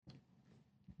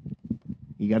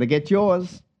You got to get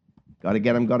yours. Got to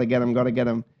get them, got to get them, got to get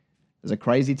them. There's a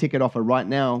crazy ticket offer right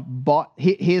now. But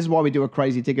here's why we do a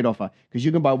crazy ticket offer. Because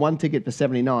you can buy one ticket for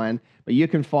 $79, but you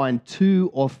can find 2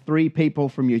 or 3 people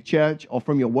from your church or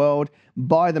from your world,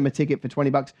 buy them a ticket for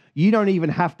 $20. You don't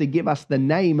even have to give us the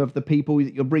name of the people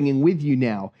that you're bringing with you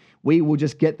now. We will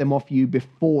just get them off you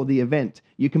before the event.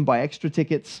 You can buy extra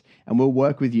tickets and we'll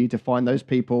work with you to find those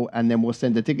people, and then we'll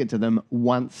send a ticket to them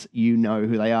once you know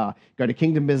who they are. Go to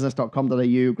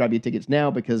kingdombusiness.com.au, grab your tickets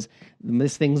now, because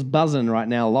this thing's buzzing right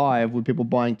now live with people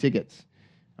buying tickets.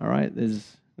 All right,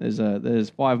 there's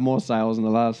 5 more sales in the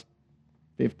last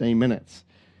 15 minutes.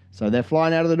 So they're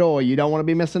flying out of the door. You don't want to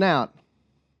be missing out.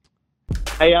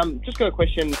 Hey, just got a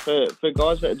question for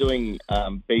guys that are doing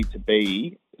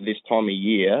B2B this time of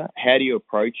year. How do you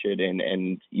approach it?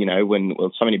 And you know, when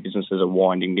so many businesses are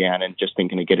winding down and just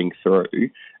thinking of getting through,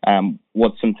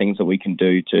 what's some things that we can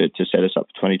do to set us up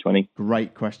for 2020?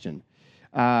 Great question.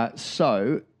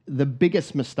 So the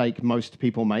biggest mistake most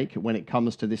people make when it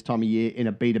comes to this time of year in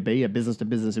a B2B, a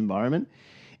business-to-business environment,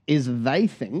 is they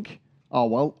think, oh,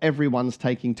 well, everyone's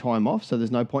taking time off, so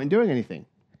there's no point in doing anything.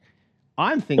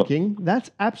 I'm thinking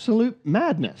that's absolute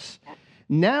madness.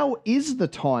 Now is the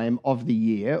time of the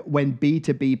year when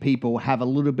B2B people have a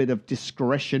little bit of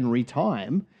discretionary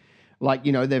time. Like,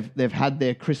 you know, they've had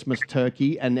their Christmas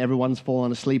turkey and everyone's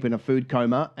fallen asleep in a food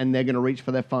coma, and they're going to reach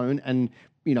for their phone and,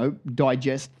 you know,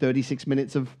 digest 36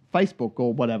 minutes of Facebook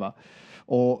or whatever,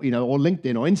 or, you know, or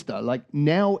LinkedIn or Insta. Like,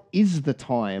 now is the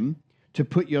time to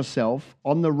put yourself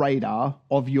on the radar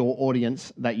of your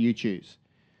audience that you choose.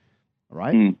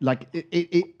 Right? Like,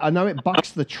 I know it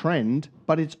bucks the trend,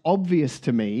 but it's obvious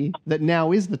to me that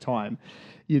now is the time.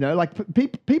 You know, like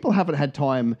people haven't had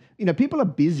time. You know, people are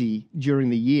busy during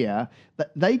the year,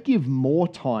 that they give more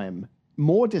time,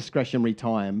 more discretionary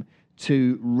time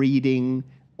to reading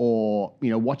or, you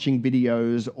know, watching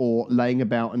videos or laying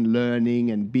about and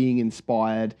learning and being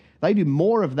inspired. They do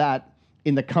more of that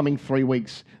in the coming 3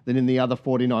 weeks than in the other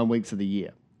 49 weeks of the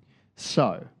year.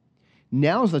 So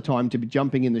now's the time to be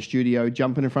jumping in the studio,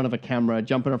 jumping in front of a camera,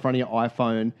 jumping in front of your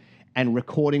iPhone and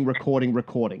recording.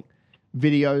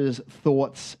 Videos,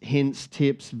 thoughts, hints,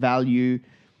 tips, value,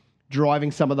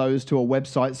 driving some of those to a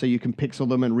website so you can pixel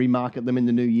them and remarket them in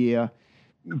the new year.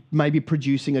 Maybe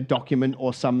producing a document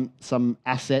or some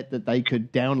asset that they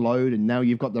could download, and now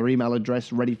you've got their email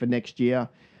address ready for next year.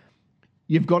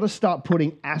 You've got to start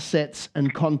putting assets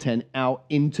and content out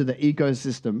into the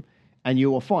ecosystem, and you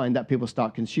will find that people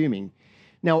start consuming.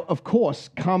 Now, of course,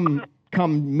 come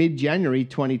mid-January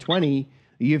 2020,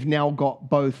 you've now got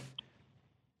both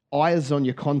eyes on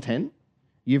your content.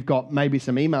 You've got maybe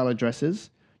some email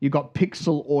addresses. You've got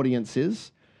pixel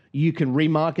audiences. You can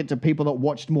remarket to people that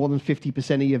watched more than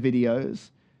 50% of your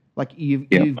videos. Like,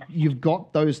 you've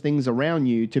got those things around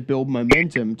you to build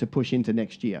momentum to push into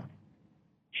next year.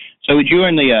 So would you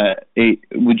only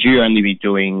be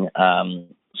doing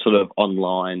sort of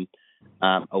online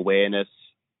awareness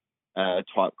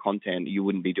type content? You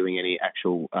wouldn't be doing any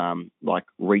actual like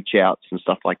reach outs and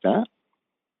stuff like that?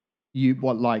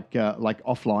 Like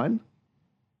offline?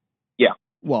 Yeah.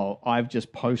 Well, I've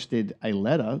just posted a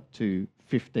letter to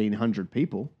 1,500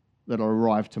 people that'll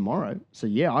arrive tomorrow. So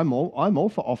yeah, I'm all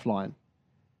for offline.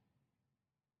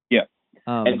 Yeah.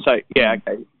 And so okay,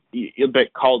 you're a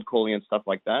bit cold calling and stuff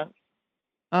like that.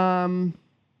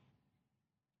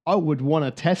 I would want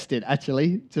to test it,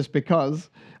 actually, just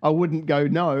because I wouldn't go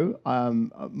no.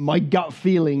 My gut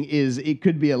feeling is it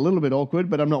could be a little bit awkward,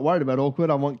 but I'm not worried about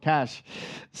awkward. I want cash.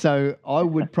 So I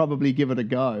would probably give it a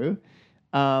go.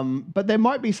 But there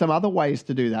might be some other ways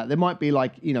to do that. There might be,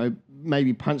 like, you know,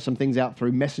 maybe punch some things out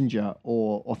through Messenger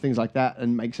or things like that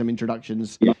and make some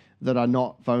introductions that are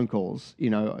not phone calls,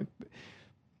 you know.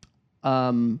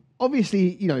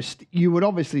 Obviously, you know, you would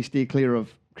obviously steer clear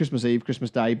of Christmas Eve,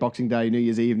 Christmas Day, Boxing Day, New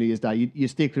Year's Eve, New Year's Day. You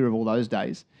steer clear of all those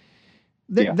days.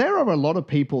 There are a lot of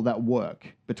people that work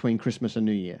between Christmas and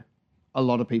New Year. A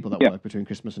lot of people that work between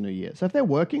Christmas and New Year. So if they're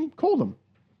working, call them.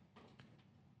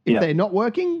 If they're not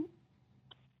working,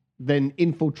 then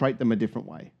infiltrate them a different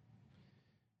way.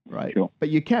 Right? Sure. But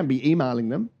you can be emailing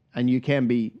them, and you can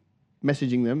be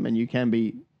messaging them, and you can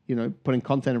be, you know, putting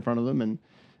content in front of them. And,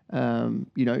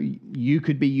 you know, you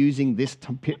could be using this.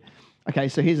 Okay,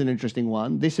 so here's an interesting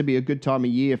one. This would be a good time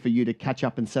of year for you to catch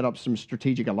up and set up some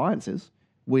strategic alliances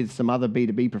with some other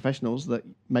B2B professionals that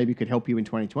maybe could help you in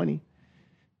 2020.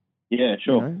 Yeah,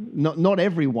 sure. You know, not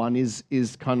everyone is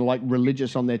kind of like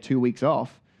religious on their 2 weeks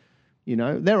off. You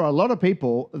know, there are a lot of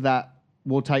people that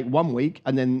will take 1 week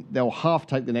and then they'll half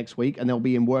take the next week and they'll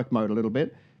be in work mode a little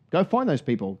bit. Go find those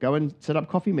people. Go and set up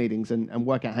coffee meetings and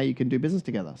work out how you can do business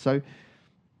together. So,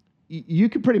 you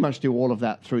could pretty much do all of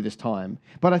that through this time.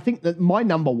 But I think that my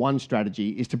number one strategy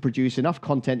is to produce enough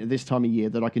content at this time of year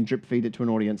that I can drip feed it to an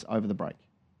audience over the break.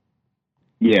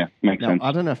 Yeah, makes Now, sense.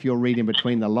 I don't know if you're reading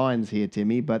between the lines here,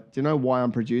 Timmy, but do you know why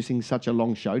I'm producing such a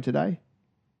long show today?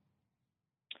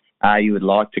 You would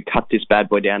like to cut this bad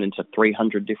boy down into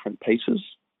 300 different pieces?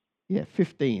 Yeah,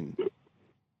 15.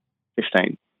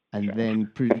 15. And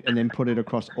then put it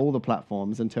across all the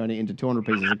platforms and turn it into 200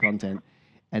 pieces of content.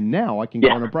 And now I can go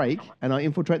on a break and I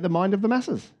infiltrate the mind of the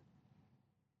masses.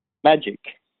 Magic.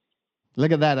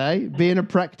 Look at that, eh? Being a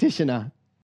practitioner.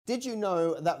 Did you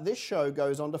know that this show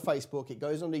goes onto Facebook, it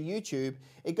goes onto YouTube,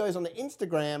 it goes onto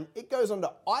Instagram, it goes onto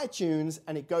iTunes,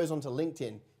 and it goes onto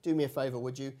LinkedIn? Do me a favor,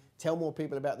 would you? Tell more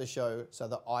people about the show so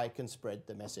that I can spread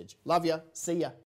the message. Love ya. See ya.